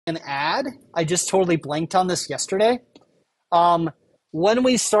an add. I just totally blanked on this yesterday. When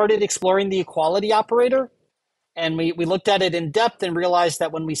we started exploring the equality operator, and we looked at it in depth and realized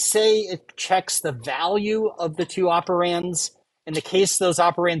that when we say it checks the value of the two operands, in the case those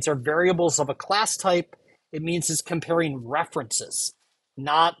operands are variables of a class type, it means it's comparing references,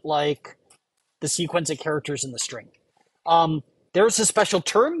 not like the sequence of characters in the string. There's a special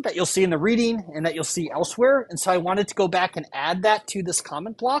term that you'll see in the reading and that you'll see elsewhere. And so I wanted to go back and add that to this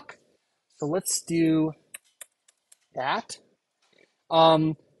comment block. So let's do that.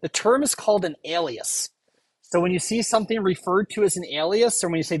 The term is called an alias. So when you see something referred to as an alias, or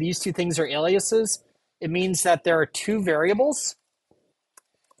when you say these two things are aliases, it means that there are two variables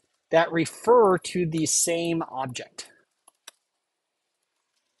that refer to the same object.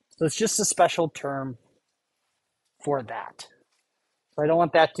 So it's just a special term for that. So I don't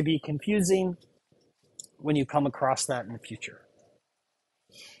want that to be confusing when you come across that in the future.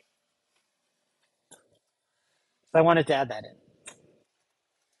 So I wanted to add that in.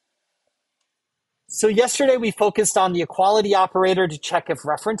 So yesterday we focused on the equality operator to check if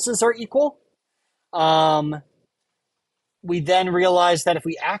references are equal. We then realized that if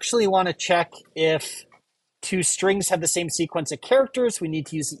we actually want to check if two strings have the same sequence of characters, we need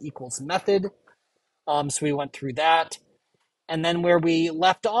to use the equals method. So we went through that. And then where we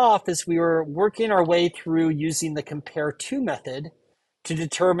left off is we were working our way through using the compare to method to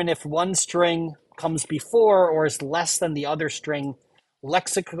determine if one string comes before or is less than the other string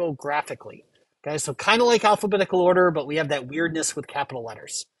lexicographically. Okay, so kind of like alphabetical order, but we have that weirdness with capital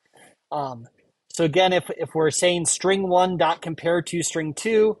letters. So again, if we're saying string 1 dot compare to string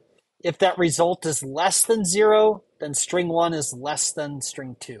 2, if that result is less than 0, then string 1 is less than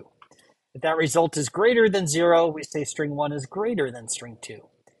string 2. If that result is greater than 0, we say string 1 is greater than string 2.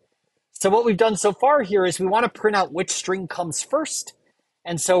 So what we've done so far here is we want to print out which string comes first.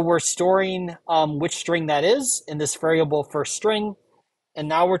 And so we're storing which string that is in this variable first string. And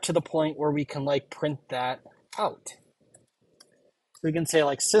now we're to the point where we can like print that out. So we can say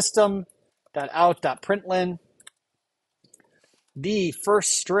like system.out.println. The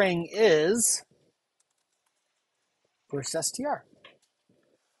first string is first str.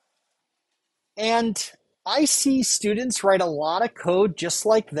 And I see students write a lot of code just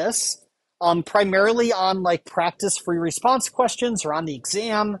like this, primarily on like practice free response questions or on the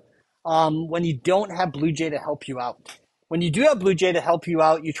exam when you don't have BlueJ to help you out. When you do have BlueJ to help you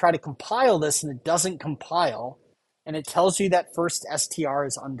out, you try to compile this and it doesn't compile and it tells you that first str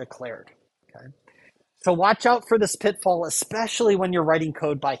is undeclared. Okay? So watch out for this pitfall, especially when you're writing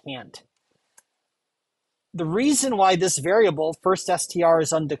code by hand. The reason why this variable first str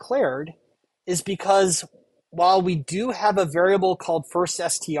is undeclared is because while we do have a variable called first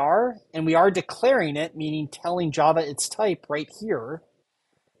str and we are declaring it, meaning telling Java its type right here,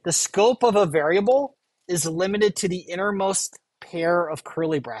 the scope of a variable is limited to the innermost pair of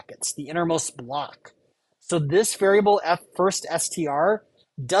curly brackets, the innermost block. So this variable first str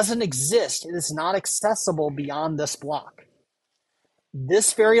doesn't exist. It is not accessible beyond this block.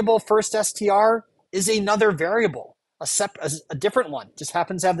 This variable first str is another variable, a different one, just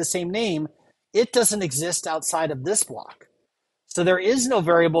happens to have the same name. It doesn't exist outside of this block. So there is no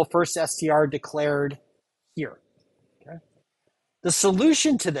variable first str declared here. Okay? The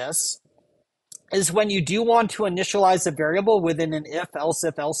solution to this is when you do want to initialize a variable within an if-else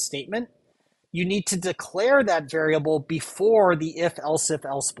statement, you need to declare that variable before the if-else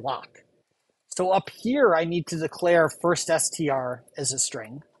block. So up here, I need to declare first str as a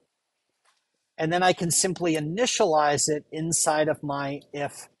string. And then I can simply initialize it inside of my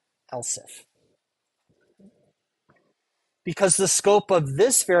if-else. Because the scope of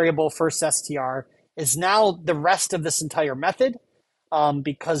this variable first str is now the rest of this entire method,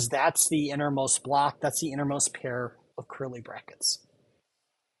 because that's the innermost block, that's the innermost pair of curly brackets.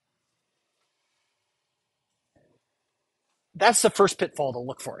 That's the first pitfall to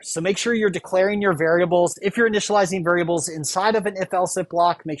look for. So make sure you're declaring your variables. If you're initializing variables inside of an if-else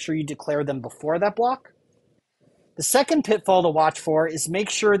block, make sure you declare them before that block. The second pitfall to watch for is make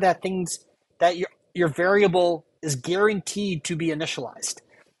sure that your variable is guaranteed to be initialized.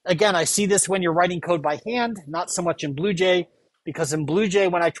 Again, I see this when you're writing code by hand, not so much in BlueJ, because in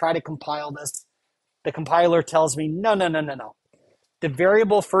BlueJ, when I try to compile this, the compiler tells me, no. The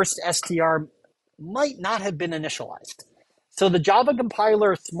variable first str might not have been initialized. So the Java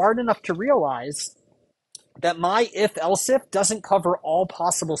compiler is smart enough to realize that my if-else doesn't cover all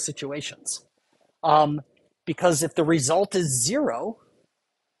possible situations. Because if the result is 0,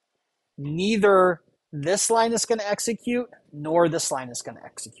 neither this line is going to execute, nor this line is going to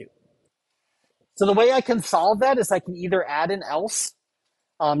execute. So the way I can solve that is I can either add an else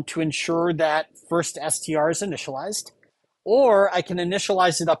to ensure that first str is initialized. Or I can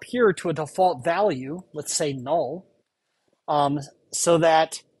initialize it up here to a default value, let's say null, so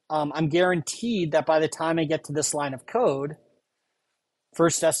that I'm guaranteed that by the time I get to this line of code,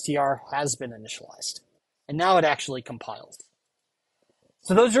 first str has been initialized. And now it actually compiles.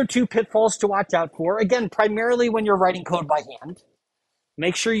 So those are two pitfalls to watch out for. Again, primarily when you're writing code by hand.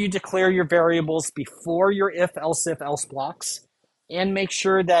 Make sure you declare your variables before your if, else blocks, and make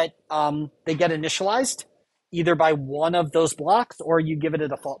sure that they get initialized either by one of those blocks or you give it a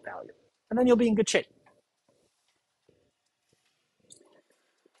default value. And then you'll be in good shape.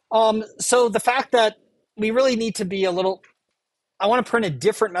 So the fact that we really need to be a little, I want to print a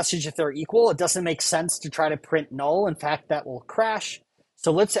different message if they're equal. It doesn't make sense to try to print null. In fact, that will crash.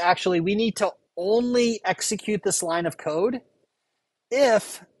 So we need to only execute this line of code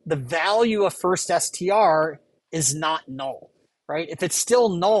if the value of first str is not null, right? If it's still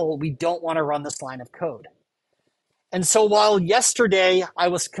null, we don't want to run this line of code. And so while yesterday I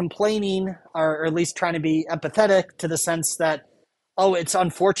was complaining, or at least trying to be empathetic to the sense that, oh, it's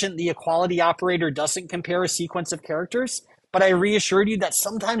unfortunate the equality operator doesn't compare a sequence of characters, but I reassured you that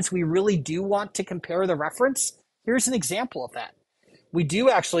sometimes we really do want to compare the reference. Here's an example of that. We do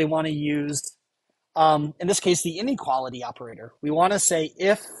actually want to use, in this case, the inequality operator. We want to say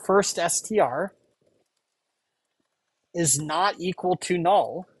if first str is not equal to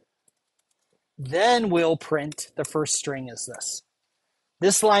null, then we'll print the first string as this.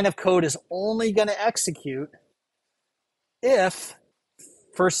 This line of code is only going to execute if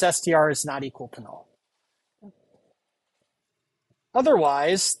first str is not equal to null.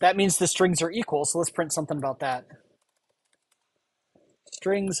 Otherwise, that means the strings are equal, so let's print something about that.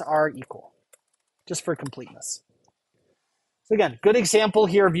 Strings are equal, just for completeness. So again, good example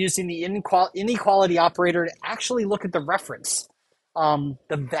here of using the inequality operator to actually look at the reference,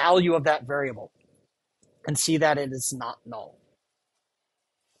 the value of that variable, and see that it is not null.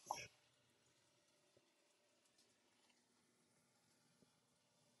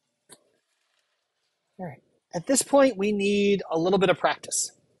 All right. At this point, we need a little bit of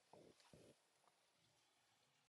practice.